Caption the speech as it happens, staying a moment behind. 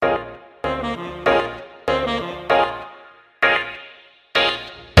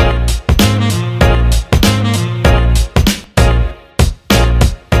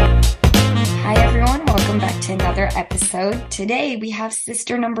today we have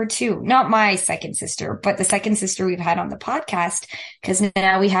sister number two, not my second sister, but the second sister we've had on the podcast because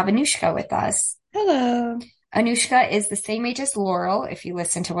now we have Anushka with us. Hello. Anushka is the same age as Laurel, if you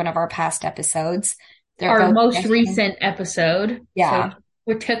listen to one of our past episodes. They're Our both most recent episode. Yeah. So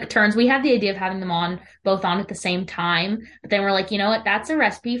we took turns. We had the idea of having them both on at the same time, but then we're like, you know what? That's a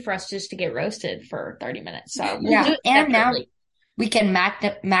recipe for us just to get roasted for 30 minutes. So we'll do it and now separately. we can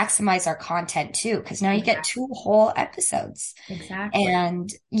maximize our content too, because now you get two whole episodes. Exactly. And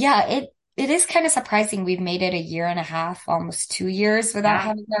yeah, it is kind of surprising we've made it a year and a half, almost 2 years without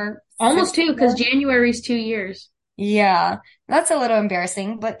having our almost two, because January's 2 years. Yeah, that's a little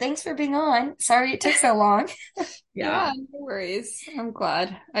embarrassing, but thanks for being on. Sorry it took so long. Yeah, no worries. I'm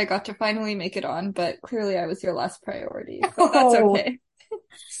glad I got to finally make it on, but clearly I was your last priority. But that's okay.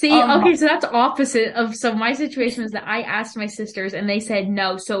 See, okay, so that's opposite of, so my situation was that I asked my sisters and they said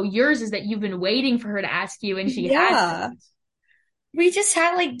no. So yours is that you've been waiting for her to ask you and she hasn't. We just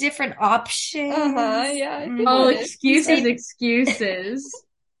had like different options. Yeah. Oh, excuses.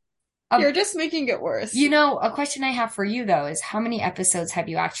 You're just making it worse. You know, a question I have for you though is how many episodes have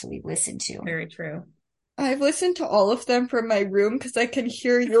you actually listened to? Very true. I've listened to all of them from my room because I can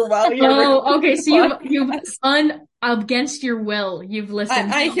hear you while you're Oh, okay. So you've against your will, you've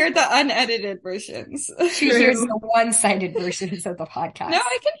listened. I hear the unedited versions. She hears the one-sided versions of the podcast. No,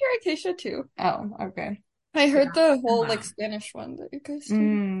 I can hear Acacia too. Oh, okay. I heard the whole like Spanish one that you guys did.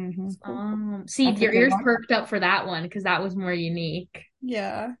 Mm-hmm. Cool. See, your ears perked up for that one because that was more unique.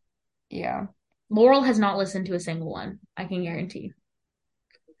 Yeah. Laurel has not listened to a single one. I can guarantee.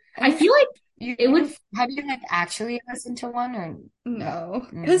 I feel like have you like actually listened to one or no?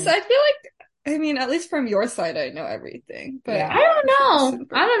 Because I feel like, I mean, at least from your side, I know everything. But I don't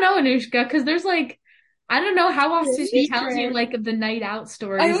know, Anushka, because there's like, I don't know how often she tells you like the night out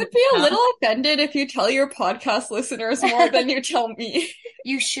stories. I would be a little offended if you tell your podcast listeners more than you tell me.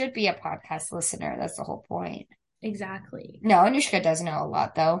 You should be a podcast listener. That's the whole point. Exactly. No, Anushka does know a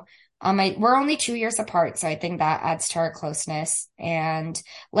lot though. We're only 2 years apart, so I think that adds to our closeness. And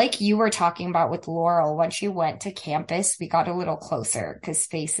like you were talking about with Laurel, once you went to campus, we got a little closer because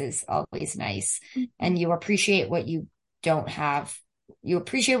space is always nice. And you appreciate what you don't have. You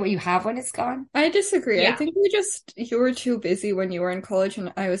appreciate what you have when it's gone. I disagree. Yeah. I think you were too busy when you were in college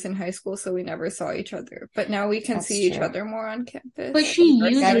and I was in high school, so we never saw each other. But now we can see each other more on campus. But she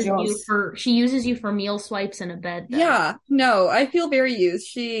uses you for meal swipes in a bed, though. Yeah, no, I feel very used.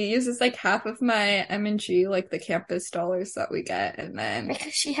 She uses like half of my M&G, like the campus dollars that we get, and then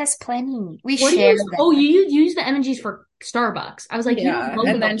because she has plenty. We share them. Oh, you use the M&Gs for Starbucks. I was like, yeah,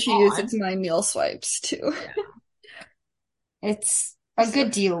 and then she uses my meal swipes too. Yeah. It's a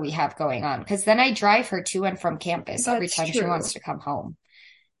good deal we have going on because then I drive her to and from campus every time she wants to come home.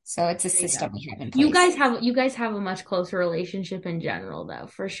 So it's a system we have in place. You guys have a much closer relationship in general, though,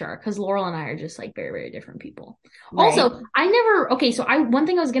 for sure. Because Laurel and I are just like very, very different people. Right. Also, one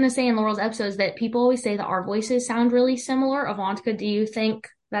thing I was gonna say in Laurel's episode is that people always say that our voices sound really similar. Avantika, do you think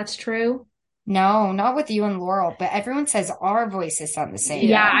that's true? No, not with you and Laurel, but everyone says our voices sound the same.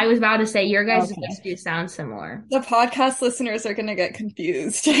 Yeah, I was about to say your guys' voices sound similar. The podcast listeners are going to get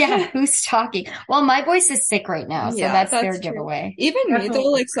confused. Yeah, who's talking? Well, my voice is sick right now, so that's their giveaway. Even me, though,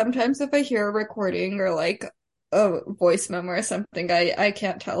 like sometimes if I hear a recording or like a voice memo or something, I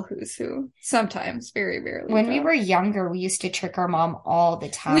can't tell who's who. Sometimes, very rarely. When we were younger, we used to trick our mom all the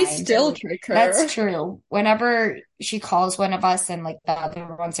time. We still trick her. That's true. Whenever she calls one of us and like the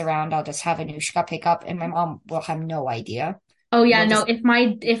other one's around, I'll just have Anushka pick up and my mom will have no idea. Oh yeah, no, if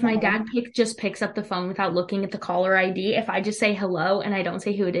my dad just picks up the phone without looking at the caller ID, if I just say hello and I don't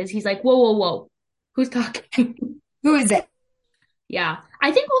say who it is, he's like, whoa, who's talking? Who is it? Yeah.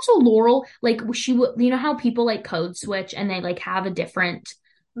 I think also Laurel, like she would, you know how people like code switch and they like have a different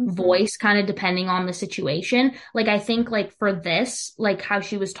voice kind of depending on the situation. Like I think like for this, like how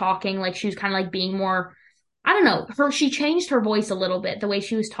she was talking, like she was kind of like being more, I don't know, she changed her voice a little bit, the way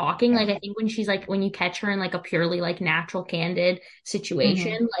she was talking. Like I think when she's like, when you catch her in like a purely like natural, candid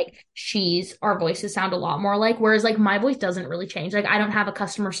situation, like our voices sound a lot more like, whereas like my voice doesn't really change. Like I kind of have a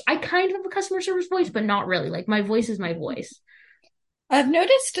customer service voice, but not really. Like my voice is my voice. I've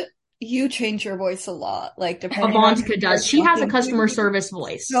noticed you change your voice a lot, like depending Avantika does. She has a customer service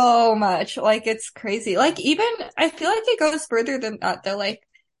voice. So much. Like it's crazy. Like even I feel like it goes further than that though. Like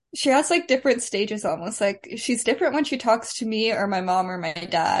she has like different stages almost. Like she's different when she talks to me or my mom or my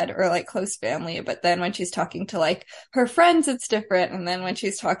dad or like close family, but then when she's talking to like her friends, it's different. And then when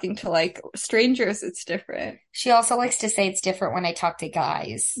she's talking to like strangers, it's different. She also likes to say it's different when I talk to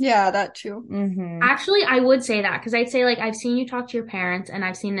guys. Yeah, that too. Actually, I would say that because I'd say like I've seen you talk to your parents and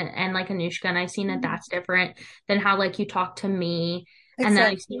I've seen it and like Anushka and I've seen that that's different than how like you talk to me and then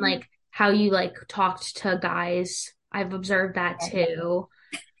I've seen Exactly. like how you like talked to guys. I've observed that too.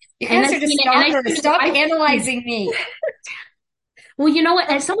 You And guys I've are just seen it and I've stalkers. seen Stop I've seen analyzing me. well, you know what?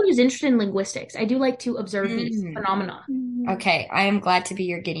 As someone who's interested in linguistics, I do like to observe these Mm. phenomena. Okay, I am glad to be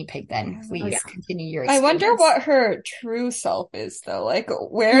your guinea pig then. Oh yeah. Please continue your I wonder experience. what her true self is though. Like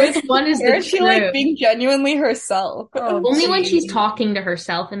Which one is where the is she like true? being genuinely herself? Oh, Only when she's geez. talking to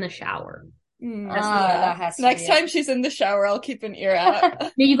herself in the shower. That's the Yeah. That has to Next be time she's in the shower, I'll keep an ear out. No,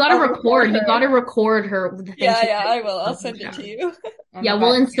 you gotta I'll record record. You her. gotta record her the things Yeah, she yeah, says I will. I'll in the send it to shower. you. I'm Yeah, about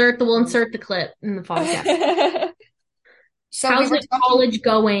we'll to. insert the clip in the podcast. So we How's were it talking. college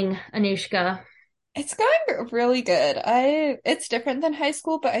going, Anushka? It's going really good. It's different than high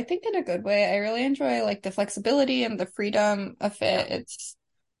school, but I think in a good way. I really enjoy like the flexibility and the freedom of Yeah. it.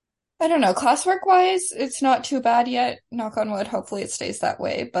 I don't know, classwork wise, it's not too bad yet. Knock on wood. Hopefully it stays that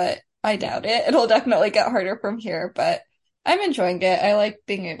way, but I doubt it. It'll definitely get harder from here, but I'm enjoying it. I like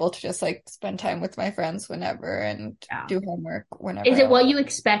being able to just like spend time with my friends whenever and Yeah. do homework whenever Is I it what want. you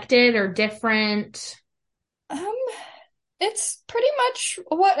expected or different? Um, it's pretty much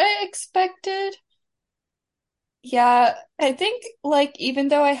what I expected. Yeah, I think like even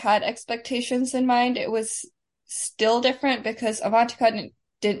though I had expectations in mind, it was still different because Avantika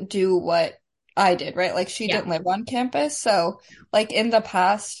didn't do what I did, right? Like she Yeah. didn't live on campus. So like in the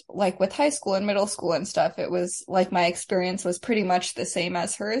past, like with high school and middle school and stuff, it was like my experience was pretty much the same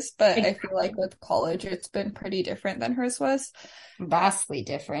as hers, but I feel like Exactly. with college it's been pretty different than hers was. Vastly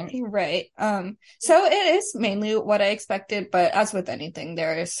different. Right. So it is mainly what I expected, but as with anything,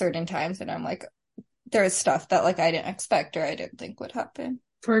 there are certain times that I'm like, there's stuff that like I didn't expect or I didn't think would happen.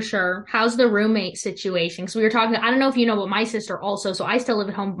 For sure. How's the roommate situation? Because we were talking, I don't know if you know, but my sister also, so I still live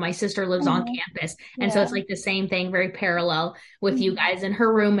at home, but my sister lives on Mhm. campus. And so Yeah. it's like the same thing, very parallel with you Mhm. guys. And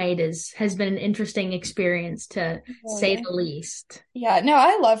her roommate has been an interesting experience to say Really. the least. Yeah, no,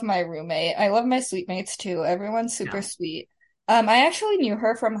 I love my roommate. I love my suite mates too. Everyone's super Yeah. sweet. I actually knew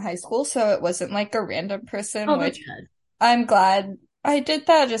her from high school, so it wasn't like a random person, Oh, that's which good. I'm glad I did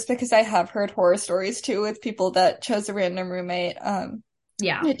that just because I have heard horror stories too with people that chose a random roommate.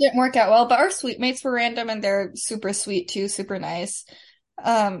 Yeah. It didn't work out well, but our suite mates were random and they're super sweet too, super nice.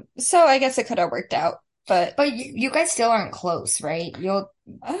 So I guess it could have worked out, but But you guys still aren't close, right?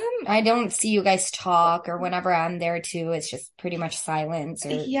 um, I don't see you guys talk, or whenever I'm there too, it's just pretty much silence, or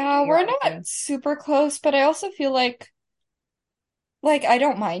yeah, you're we're arguing. not super close, but I also feel like I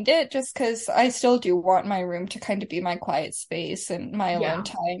don't mind it just because I still do want my room to kind of be my quiet space and my alone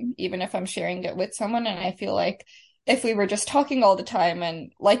Yeah. time, even if I'm sharing it with someone. And I feel like if we were just talking all the time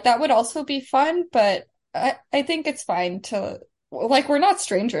and like that would also be fun, but I think it's fine to like we're not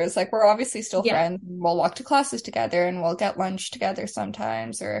strangers. Like we're obviously still Yeah. friends. We'll walk to classes together and we'll get lunch together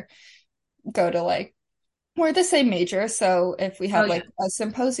sometimes or go to like we're the same major, so if we Oh, have yeah. like a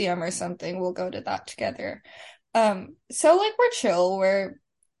symposium or something, we'll go to that together. So like we're chill,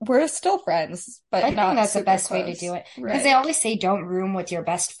 we're still friends, but I think not that's the super best way to do close. it because they Right. always say don't room with your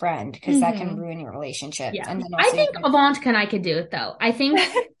best friend because that can Hmm. ruin your relationship. Yeah. And then I also you think can. Avantika and I could do it though. I That's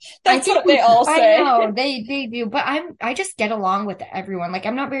think what we they all I say. know they do, but I just get along with everyone. Like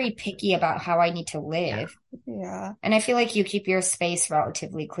I'm not very picky about how I need to yeah, live, Yeah. and I feel like you keep your space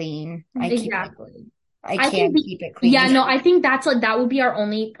relatively clean. exactly. I I think can keep it yeah, clean. no, I think that's like that would be our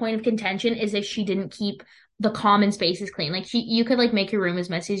only point of contention is if she didn't keep the common spaces clean. Like you could like make your room as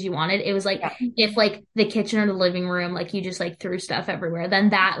messy as you wanted. It was like Yeah. if like the kitchen or the living room, like you just like threw stuff everywhere, then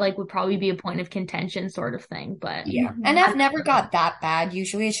that like would probably be a point of contention sort of thing. But Yeah. And Hmm. I've never got that bad.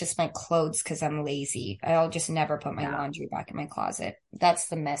 Usually it's just my clothes because I'm lazy. I'll just never put my yeah. laundry back in my closet. That's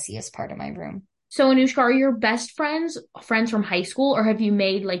the messiest part of my room. So Anushka, are your best friends from high school, or have you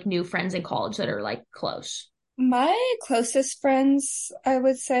made like new friends in college that are like close? My closest friends, I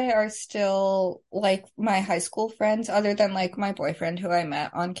would say, are still like my high school friends, other than like my boyfriend who I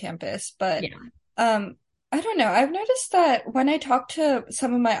met on campus. But Yeah. um, I don't know. I've noticed that when I talk to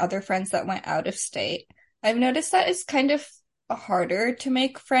some of my other friends that went out of state, I've noticed that it's kind of harder to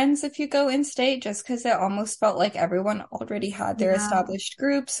make friends if you go in state, just because it almost felt like everyone already had their Yeah, established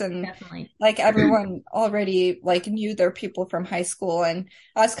groups and definitely. like everyone already like knew their people from high school and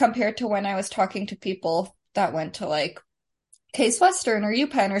as compared to when I was talking to people that went to like Case Western or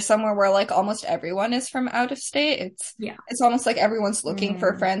UPenn or somewhere where like almost everyone is from out of state, Yeah. it's almost like everyone's looking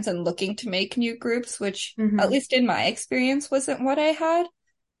for Mm. friends and looking to make new groups, which at Hmm. least in my experience wasn't what I had.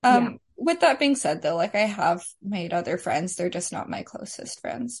 Yeah. With that being said though, like I have made other friends, they're just not my closest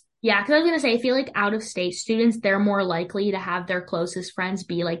friends. Yeah, because I was gonna say, I feel like out of state students, they're more likely to have their closest friends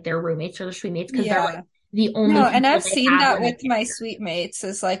be like their roommates or their suite mates because they're like Yeah. the only No, and people I've they seen have that in with the my area. suite mates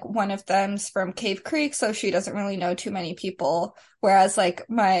is like one of them's from Cave Creek, so she doesn't really know too many people. Whereas like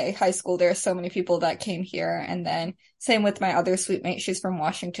my high school, there are so many people that came here. And then same with my other suite mate, she's from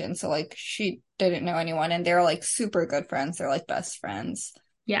Washington, so like she didn't know anyone and they're like super good friends. They're like best friends.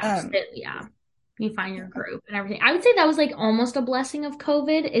 Yeah, so, Um, yeah. You find your group and everything. I would say that was like almost a blessing of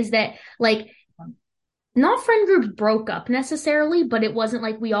COVID is that like not friend groups broke up necessarily, but it wasn't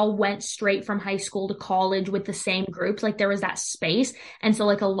like we all went straight from high school to college with the same groups. Like there was that space. And so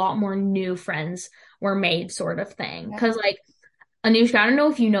like a lot more new friends were made sort of thing. yeah, Cause like Anushka, I don't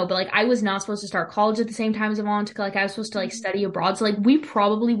know if you know, but like I was not supposed to start college at the same time as Avantika. Like I was supposed to like study abroad. So like we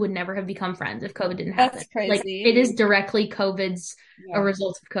probably would never have become friends if COVID didn't happen. that's Like it crazy. is directly COVID's a Yeah.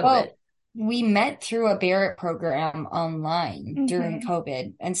 result of COVID. Well, we met through a Barrett program online during Hmm.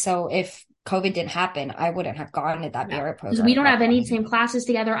 COVID. And so if COVID didn't happen, I wouldn't have gone to that Yeah. Barrett Because we program don't at have that any point. same classes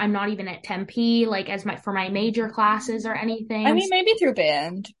together. I'm not even at Tempe, like as my for my major classes or I anything. mean, maybe through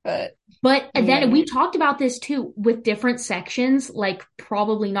band, but But then Yeah. we talked about this too with different sections, like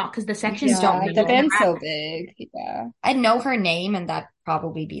probably not because the You sections just don't don't yeah, meet the it. band's so interact. big. Yeah. I'd know her name and that'd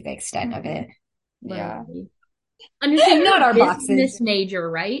probably be the extent of Mhm. it. Yeah. Literally. Anushka, Not you're our a boxes. business major,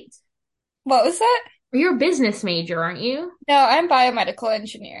 right? What was that? You're a business major, aren't you? No, I'm biomedical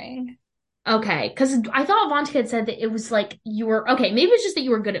engineering. Okay, because I thought Vontika had said that it was like you were okay. Maybe it's just that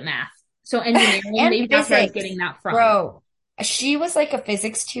you were good at math. So engineering, And maybe that's where I was physics. getting that from. Bro, she was like a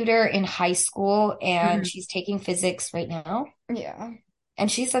physics tutor in high school and Mhm. she's taking physics right now. Yeah.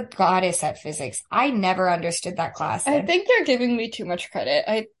 And she's a goddess at physics. I never understood that class. I And think you're giving me too much credit.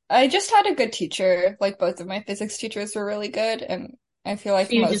 I just had a good teacher. Like both of my physics teachers were really good, and I feel So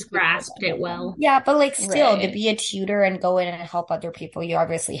like you most just people grasped don't it have them. well. yeah, but like still to Right. be a tutor and go in and help other people, you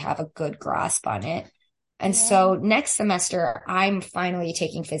obviously have a good grasp on it. And Yeah. so next semester, I'm finally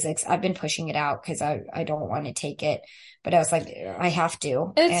taking physics. I've been pushing it out because I don't want to take it, but I was like, I have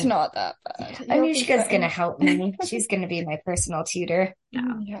to. It's And not that bad. You'll be Anushka's gonna fine. help me. She's gonna be my personal tutor. Yeah.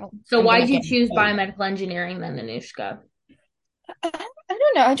 Yeah. So I'm why gonna did you get choose paid. biomedical engineering then, Anushka? I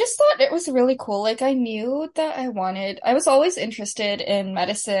don't know. I just thought it was really cool. Like I knew that I was always interested in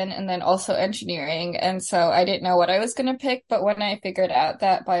medicine and then also engineering. And so I didn't know what I was going to pick. But when I figured out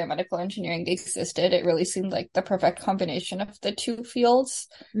that biomedical engineering existed, it really seemed like the perfect combination of the two fields.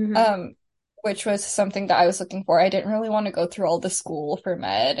 Hmm. Um, which was something that I was looking for. I didn't really want to go through all the school for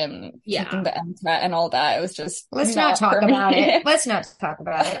med and taking Yeah. the MCAT and all that. It was just Let's not not talk for about it. me. Let's not talk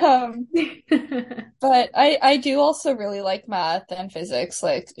about it. Um, but I do also really like math and physics.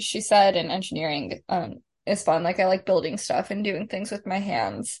 Like she said, and engineering is fun. Like I like building stuff and doing things with my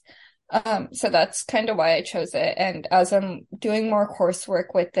hands. So that's kind of why I chose it. And as I'm doing more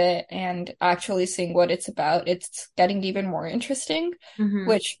coursework with it and actually seeing what it's about, it's getting even more interesting, Hmm.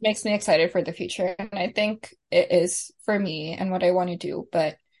 which makes me excited for the future. And I think it is for me and what I want to do.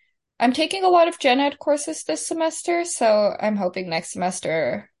 But I'm taking a lot of gen ed courses this semester, so I'm hoping next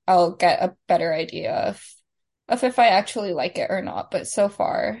semester I'll get a better idea of if I actually like it or not. But so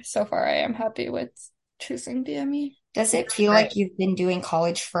far I am happy with choosing BME. Does it feel Right. like you've been doing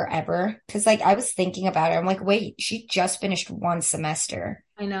college forever? Because like I was thinking about it. I'm like, wait, she just finished one semester.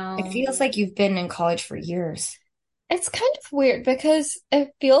 I It know. feels like you've been in college for years. It's kind of weird because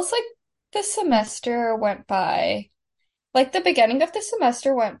it feels like the semester went by. Like the beginning of the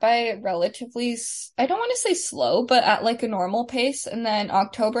semester went by relatively, I don't want to say slow, but at like a normal pace. And then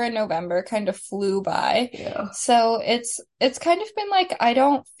October and November kind of flew by. Yeah. So it's kind of been like, I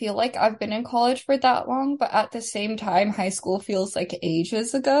don't feel like I've been in college for that long, but at the same time, high school feels like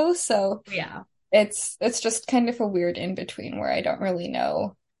ages ago. So Yeah. it's just kind of a weird in between where I don't really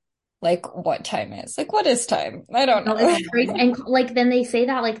know like what time is. Like, what is time? I don't No, it's know. crazy. And like then they say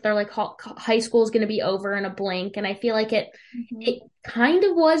that like they're like high school is going to be over in a blink, and I feel like Mhm. it kind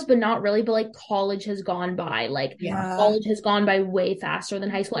of was, but not really. But like college has gone by, like Yeah. Yeah. college has gone by way faster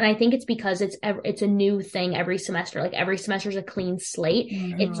than high school, and I think it's because it's a new thing every semester. Like every semester is a clean slate.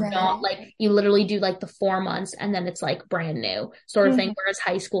 It's Mhm. not Right. like you literally do like the 4 months and then it's like brand new sort of thing. Mhm. Whereas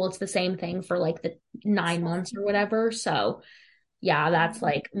high school, it's the same thing for like the 9 months or whatever. So. yeah, that's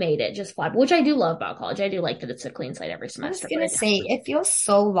like made it just fly, which I do love about college. I do like that it's a clean slate every I was semester, but gonna say, it feels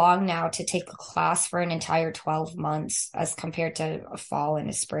so long now to take a class for an entire 12 months as compared to a fall and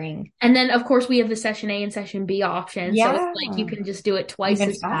a spring. and then of course we have the session A and session B option, so it's Yeah, like you can just do it twice even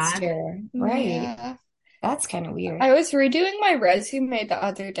as fast. faster. Right. Yeah. That's kind of weird. I was redoing my resume the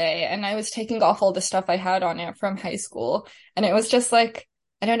other day and I was taking off all the stuff I had on it from high school. And it was just like,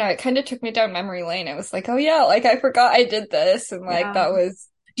 I don't know, it kind of took me down memory lane. It was like, oh yeah, like I forgot I did this. And like Yeah. that was,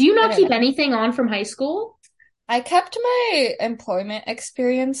 Do you I not don't keep know. anything on from high school? I kept my employment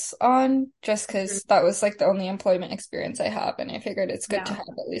experience on just because that was like the only employment experience I have. And I figured it's good to Yeah. have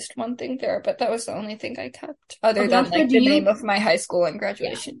at least one thing there. But that was the only thing I kept, other than Avantika, like do the name you? of my high school and Yeah.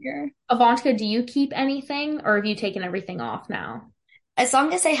 graduation year. Avantika, do you keep anything or have you taken everything off now? As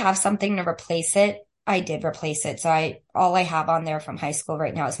long as I have something to replace it, I did replace it. So all I have on there from high school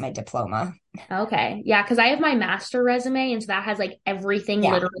right now is my diploma. Okay. Yeah, because I have my master resume and so that has like everything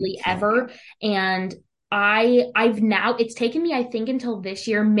Yeah. literally ever. And I've now it's taken me I think until this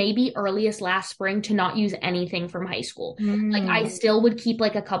year, maybe earliest last spring to not use anything from high school. Like I Mm, still would keep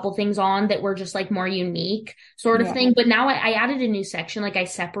like a couple things on that were just like more unique sort of yeah. thing. But now I added a new section, like I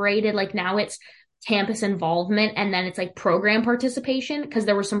separated, like now it's campus involvement and then it's like program participation because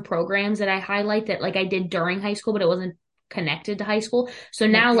there were some programs that I highlight that like I did during high school, but it wasn't connected to high school. So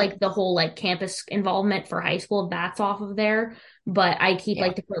now Yes. like the whole like campus involvement for high school, that's off of there. But I keep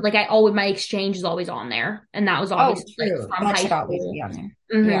Yeah. like I always my exchange is always on there. And that was Oh, obviously like true. from That high should always be school. on there.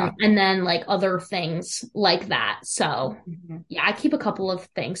 Hmm. Yeah. And then like other things like that. So Mhm. yeah, I keep a couple of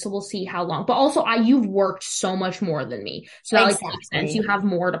things. So we'll see how long. But also you've worked so much more than me. So that like makes sense. You Exactly. have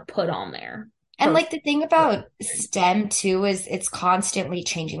more to put on there And for like the thing about STEM too is it's constantly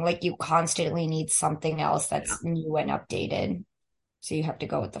changing. Like you constantly need something else yeah. that's new and updated. So you have to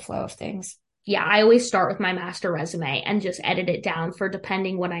go with the flow of things. Yeah, I always start with my master resume and just edit it down for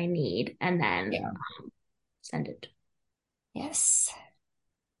depending what I need and then Yeah. send it. Yes.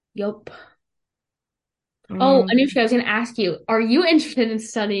 Yup. Oh, Mm. Anushka, I was going to ask you, are you interested in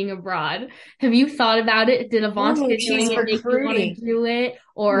studying abroad? Have you thought about it? Did Ooh, Avantika doing she's it make you want to recruiting. do it?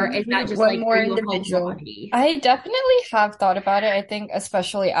 Or We is that need just one like more for you a individual. homebody? I definitely have thought about it. I think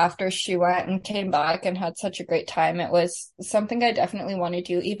especially after she went and came back and had such a great time, it was something I definitely want to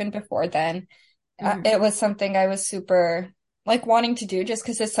do even before then. Mhm. It was something I was super like wanting to do just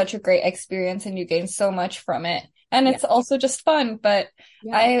because it's such a great experience and you gain so much from it. And Yeah. it's also just fun. But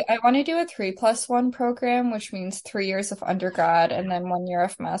Yeah. I want to do a 3+1 program, which means 3 years of undergrad and then 1 year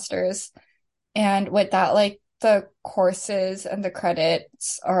of master's. And with that, like the courses and the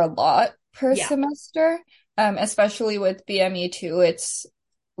credits are a lot per Yeah. semester. Especially with BME too. It's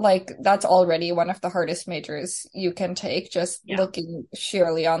like that's already one of the hardest majors you can take, just Yeah. looking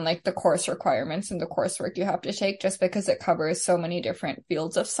sheerly on like the course requirements and the coursework you have to take, just because it covers so many different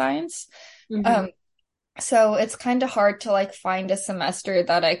fields of science. Hmm. Um, so it's kind of hard to like find a semester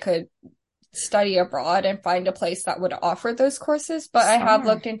that I could study abroad and find a place that would offer those courses. But I have Summer.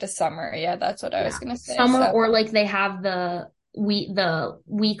 looked into summer. Yeah, that's what I was Yeah. gonna say. Summer So, or like they have the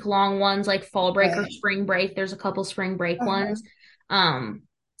week long ones like fall break or right. spring break. There's a couple spring break Uh-huh. ones. Um,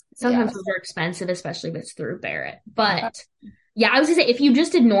 Sometimes Yeah. those are expensive, especially if it's through Barrett. But yeah, I was gonna say if you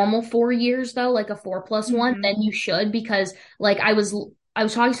just did normal 4 years though, like a 4+1, Mhm. then you should because like I was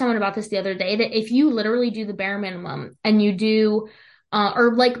talking to someone about this the other day that if you literally do the bare minimum and you do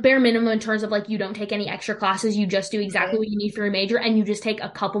or like bare minimum in terms of like you don't take any extra classes, you just do exactly Right. what you need for your major and you just take a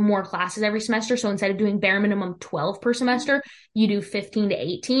couple more classes every semester. So instead of doing bare minimum 12 per semester, you do 15 to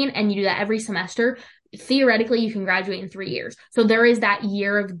 18 and you do that every semester. Theoretically, you can graduate in 3 years. So there is that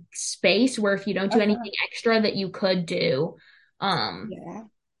year of space where if you don't do Uh-huh. anything extra that um Yeah.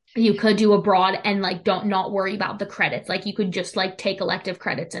 you could do abroad and like don't not worry about the credits. Like you could just like take elective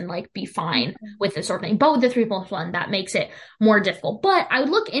credits and like be fine Mhm. with this sort of thing. But with the 3+1, that makes it more difficult. But I would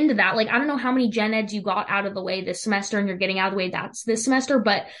look into that. Like I don't know how many gen eds you got out of the way this semester and you're getting out of the way that's this semester,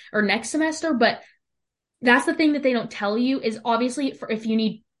 but or next semester. But that's the thing that they don't tell you is obviously for if you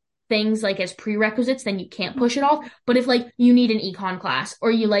need things like as prerequisites, then you can't push it off. But if like you need an econ class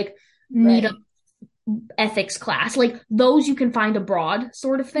or you like need a Right. ethics class, like those you can find abroad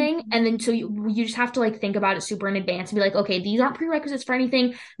sort of thing. Mhm. And then so you just have to like think about it super in advance and be like, okay, these aren't prerequisites for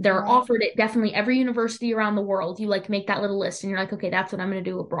anything. They're Right. offered at definitely every university around the world. You like make that little list and you're like, okay, that's what I'm going to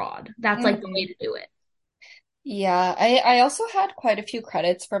do abroad. That's like the way Mhm. to do it. Yeah, I also had quite a few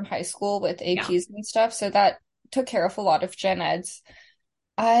credits from high school with Yeah. APs and stuff, so that took care of a lot of gen eds.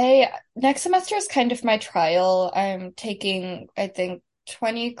 I next semester is kind of my trial. I'm taking, I think,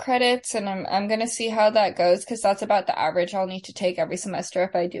 20 credits and I'm gonna see how that goes because that's about the average I'll need to take every semester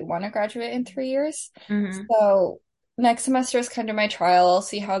if I do want to graduate in 3 years. Hmm. So next semester is kind of my trial. I'll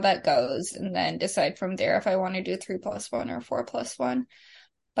see how that goes and then decide from there if I want to do 3+1 or 4+1.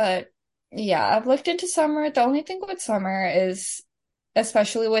 But yeah, I've looked into summer. The only thing with summer is,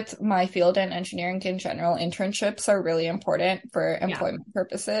 especially with my field and engineering in general, internships are really important for Yeah. employment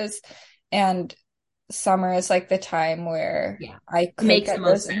purposes. And summer is like the time where Yeah. I It could makes get the those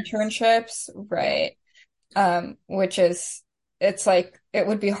most sense. internships, Yeah. right? Which is, it's like it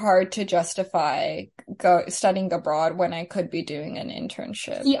would be hard to justify go studying abroad when I could be doing an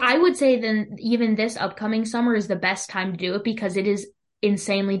internship. See, I would say then even this upcoming summer is the best time to do it because it is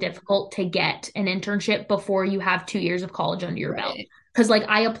insanely difficult to get an internship before you have 2 years of college under your belt. Right. Because like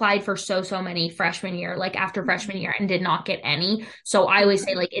I applied for so many freshman year, like after freshman year and did not get any. So I always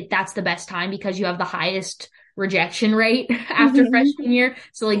say like that's the best time because you have the highest rejection rate after freshman year.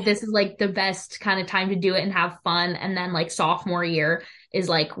 So like this is like the best kind of time to do it and have fun. And then like sophomore year is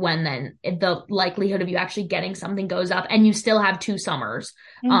like when then the likelihood of you actually getting something goes up and you still have 2 summers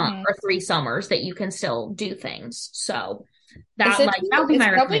Mhm. or 3 summers that you can still do things. So Is that it like that would be it's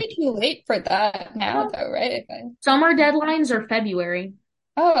my probably recommendation. too late for that now Well, though, right? summer deadlines are February.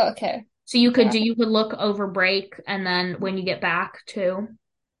 Oh, okay. So Yeah. you could look over break and then when you get back too.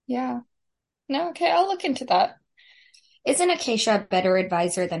 Yeah. No, okay, I'll look into that. Isn't Acacia a better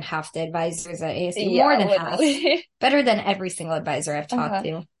advisor than half the advisors at ASU? More Yeah, than half. literally. Better than every single advisor I've talked Uh-huh.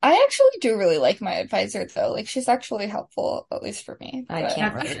 to. I actually do really like my advisor though. Like she's actually helpful, at least for me. I But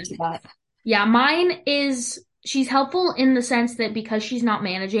can't That's relate good. to that. Yeah, mine is she's helpful in the sense that because she's not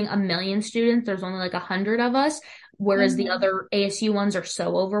managing a million students, there's only like 100 of us, whereas the Mhm. other ASU ones are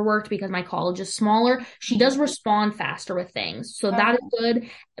so overworked because my college is smaller. She does respond faster with things. So that is Uh-huh. good,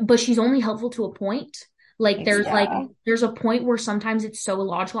 but she's only helpful to a point. Exactly. There's a point where sometimes it's so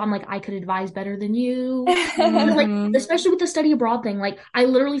illogical. I'm like, I could advise better than you. Because like, Hmm. especially with the study abroad thing, like I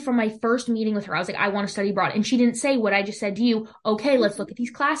literally from my first meeting with her, I was like, I want to study abroad. And she didn't say what I just said to you. Okay, let's look at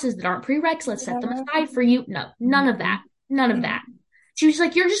these classes that aren't prereqs. Let's set them aside for you. No, none of that. None of that. She was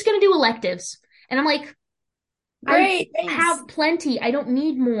like, you're just gonna do electives. And I'm like, I Great, thanks. have plenty. I don't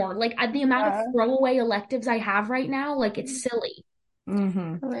need more. Like the amount of Yeah, throwaway electives I have right now, like it's silly.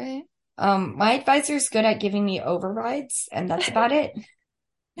 Hmm. right. My advisor's good at giving me overrides, and that's about it.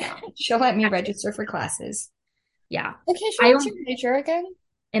 Yeah. She'll let me register for classes. Yeah. Okay, so I what's don't your major again?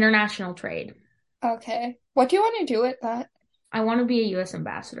 international trade. Okay. What do you want to do with that? I want to be a US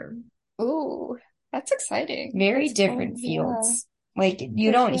ambassador. Ooh, that's exciting. Very That's cool. different Yeah, fields. Like, you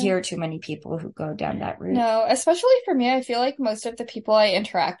for don't sure. hear too many people who go down that route. No, especially for me, I feel like most of the people I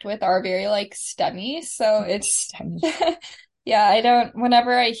interact with are very like STEMmy, so it's STEM. yeah, I don't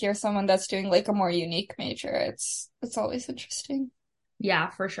whenever I hear someone that's doing like a more unique major, it's always interesting.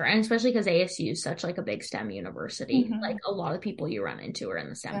 Yeah, for sure. And especially because ASU is such like a big STEM university. Like Hmm. a lot of people you run into are in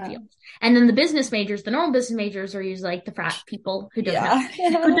the STEM Yeah. fields. And then the business majors, the normal business majors are usually like the frat people Yeah.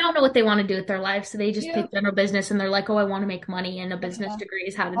 who don't know what they want to do with their life. So they just Yeah. pick general business and they're like, oh, I want to make money and a business Uh-huh. degree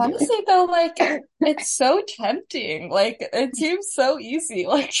is how to do it. Honestly, though, like it's so tempting. Like it seems so easy.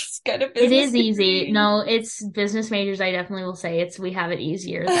 Like just get a It business is easy. degree. No, it's business majors. I definitely will say we have it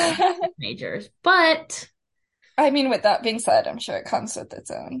easier than majors. But I mean, with that being said, I'm sure it comes with its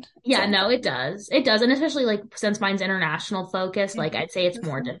yeah, own no, it problem. does. It does. And especially like since mine's international focus, like Mhm. I'd say it's For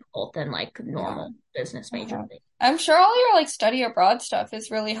more sure. difficult than like Yeah. normal business major. Uh-huh. I'm sure all your like study abroad stuff is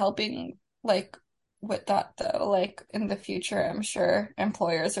really helping like with that though. Like in the future, I'm sure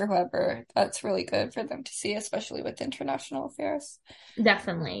employers or whoever, that's really good for them to see, especially with international affairs.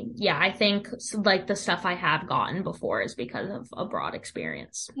 Definitely. Yeah, I think like the stuff I have gotten before is because of abroad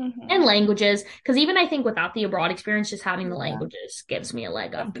experience and Hmm. languages. Because even I think without the abroad experience, just having the Yeah, languages gives me a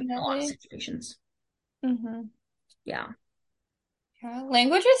leg up in a lot of definitely. situations. Hmm. Yeah. Yeah,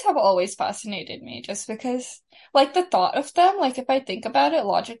 languages have always fascinated me just because, like, the thought of them, like, if I think about it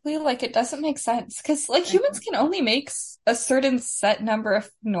logically, like, it doesn't make sense. Because, like, humans can only make a certain set number of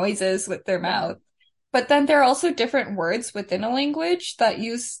noises with their Yeah. mouth. But then there are also different words within a language that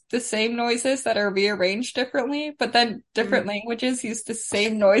use the same noises that are rearranged differently. But then different Mm. languages use the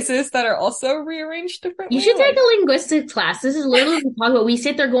same noises that are also rearranged You differently. should take Like, a linguistics class. This is literally what we talk about. We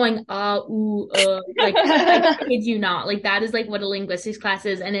sit there going, ooh, like I kid you not. Like that is like what a linguistics class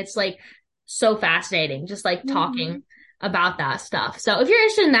is, and it's like so fascinating, just like talking Mhm. about that stuff. So if you're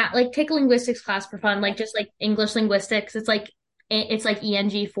interested in that, like take a linguistics class for fun, like just like English linguistics. It's like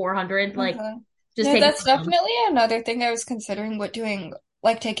ENG 400. Like Uh-huh. just No, take it that's for fun. definitely another thing I was considering what doing,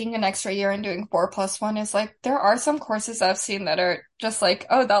 like taking an extra year and doing 4+1 is like there are some courses I've seen that are just like,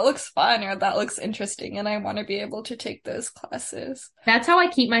 oh, that looks fun or that looks interesting, and I want to be able to take those classes. That's how I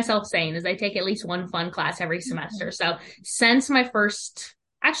keep myself sane, is I take at least one fun class every semester. Mhm. So since my first,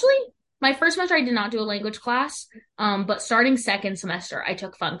 actually. My first semester, I did not do a language class. But starting second semester, I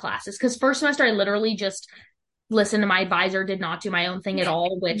took fun classes because first semester, I literally just listened to my advisor, did not do my own thing at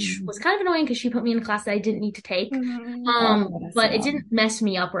all, which was kind of annoying because she put me in a class that I didn't need to take. Mhm. Oh, that's But it annoying. didn't mess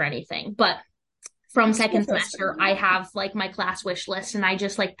me up or anything. But from That's second semester, interesting. I have like my class wish list and I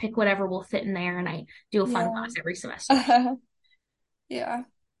just like pick whatever will fit in there and I do a fun Yeah. class every semester. Yeah.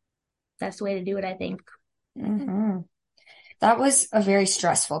 That's the way to do it, I think. Hmm. That was a very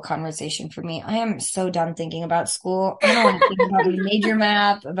stressful conversation for me. I am so done thinking about school. I don't want to think about my major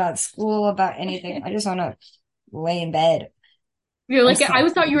map, about school, about anything. I just want to lay in bed. You're I'm like, so I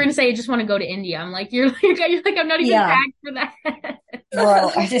was thought you were gonna say I just want to go to India. I'm like, you're like, I'm not even yeah, tagged for that.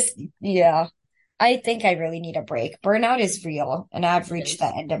 bro. Yeah. I think I really need a break. Burnout is real, and I've It reached the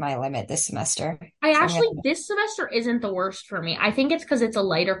is. end of my limit this semester. I So I'm actually, gonna, this semester isn't the worst for me. I think it's because it's a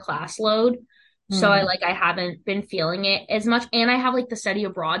lighter class load. So hmm, I haven't been feeling it as much. And I have like the study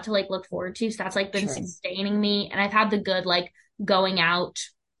abroad to like look forward to. So that's like been true. sustaining me. And I've had the good like going out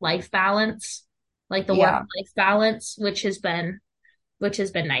life balance, like the work Yeah, life balance, which has been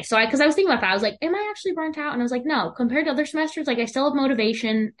nice. So because I was thinking about that, I was like, am I actually burnt out? And I was like, no, compared to other semesters, like I still have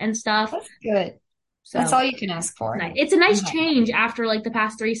motivation and stuff. that's good. That's So all you can ask for. nice. It's a nice Mhm. change after like the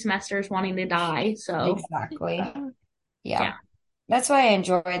past 3 semesters wanting to die. So Exactly. yeah. Yeah. That's why I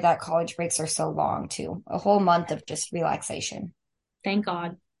enjoy that college breaks are so long too. A whole month of just relaxation. Thank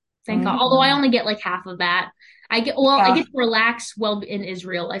God. Thank God. Although I Hmm. only get like half of that. I Yeah. get to relax well in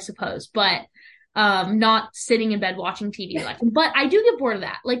Israel, I suppose, but not sitting in bed watching TV like. But I do get bored of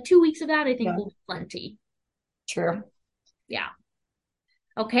that. Like 2 weeks of that I think Yeah. will be plenty. True. Yeah.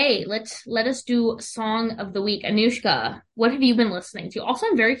 Okay, let us do song of the week. Anushka, what have you been listening to? Also,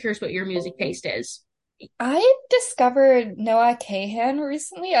 I'm very curious what your music taste is. I discovered Noah Kahan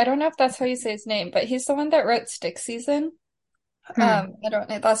recently. I don't know if that's how you say his name, but he's the one that wrote Stick Season. Hmm. I don't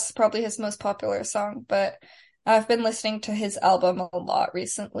know. That's probably his most popular song, but I've been listening to his album a lot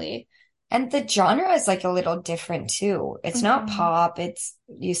recently. And the genre is like a little different too. It's not Mhm. pop.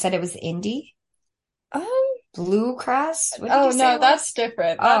 You said it was indie? Um, Bluegrass? What did oh you say no, it was? that's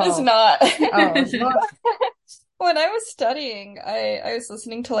different. That is Oh, not. oh, well, When I was studying, I was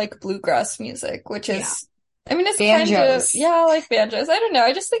listening to like bluegrass music, which Yeah. is, I mean, it's kind of, banjos. yeah, like banjos. I don't know.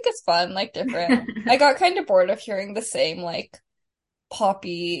 I just think it's fun, like different. I got kind of bored of hearing the same like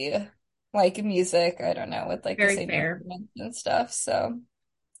poppy like music. I don't know, with like the Very same fair. instruments and stuff. So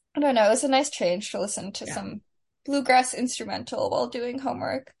I don't know. It was a nice change to listen to Yeah. some bluegrass instrumental while doing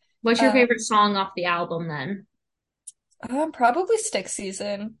homework. What's your Uh, favorite song off the album then? Probably Stick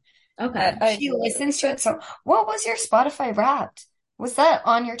Season. Okay. I She really listens like to it. it. So, what was your Spotify Wrapped? Was that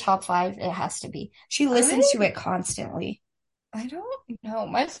on your top five? It has to be. She listens I to it constantly. I don't know.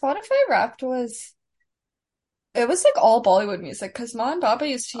 My Spotify Wrapped was it was like all Bollywood music because Ma and Baba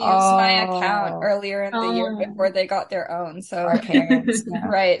used to use my account Oh, earlier in the year before Oh. they got their own. our So parents. Yeah.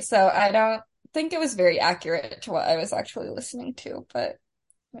 right. So I don't think it was very accurate to what I was actually listening to, but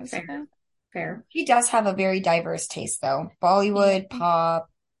it was Fair, fun. fair. She does have a very diverse taste, though. Yeah. Bollywood, pop,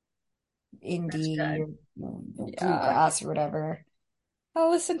 That's indie, good. or Yeah. bluegrass, or whatever. I'll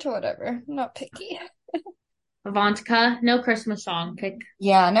listen to whatever. I'm not picky. Avantika, no Christmas song. Pick.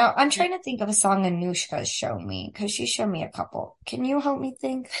 Yeah, no, I'm trying to think of a song Anushka's shown me because she showed me a couple. Can you help me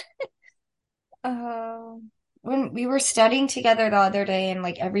think? Um, When we were studying together the other day, and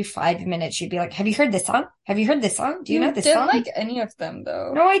like every 5 minutes, she'd be like, "Have you heard this song? Have you heard this song? Do you know you this didn't song?" like any of them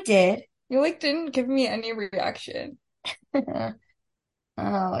though. No, I did. You like didn't give me any reaction.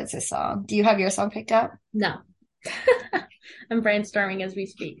 Oh, it's a song. Do you have your song picked up? No. I'm brainstorming as we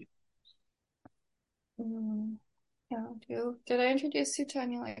speak. Mm, yeah, did I introduce you to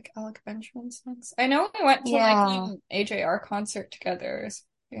any like Alec Benjamin songs? I know we went to like Yeah. an AJR concert together.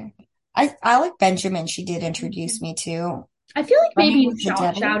 Yeah. I like Benjamin. She did introduce Mhm. me to. I feel like maybe Running you with the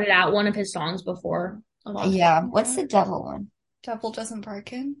Devil. shouted out one of his songs before, Avantika. Yeah. What's the devil one? Devil Doesn't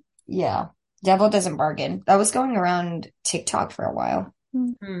Bargain. Yeah. Devil Doesn't Bargain. That was going around TikTok for a while.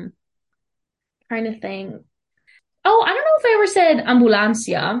 Hmm. Trying to think. Oh, I don't know if I ever said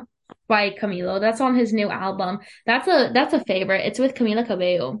Ambulancia by Camilo. That's on his new album. That's a favorite. It's with Camila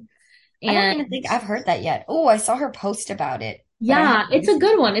Cabello. I don't And even think I've heard that yet. Oh, I saw her post about it, but I yeah, haven't it's a listened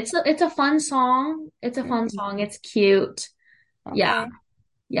good to one. It's a fun song. It's a fun it. song. It's cute. Yeah, Okay.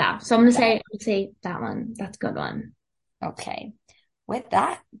 yeah. So I'm gonna say that one. That's a good one. Okay. With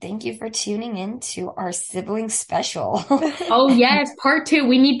that, thank you for tuning in to our sibling special. Oh yes, part two.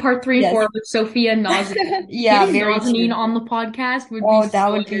 We need part three and Yes. four with Sophia and Nazanin. Yeah, Getting very Nazanin true. on the podcast would be Oh, that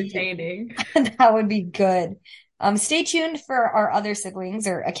so would be entertaining. that would be good. Stay tuned for our other siblings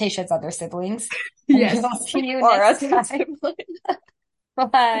or Acacia's other siblings, and we Yes. will see you Or next as a time. sibling.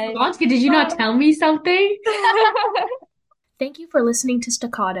 Bye. Vodka, did you not tell me something? Thank you for listening to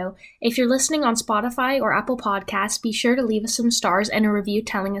Staccato. If you're listening on Spotify or Apple Podcasts, be sure to leave us some stars and a review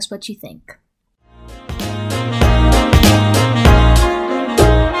telling us what you think.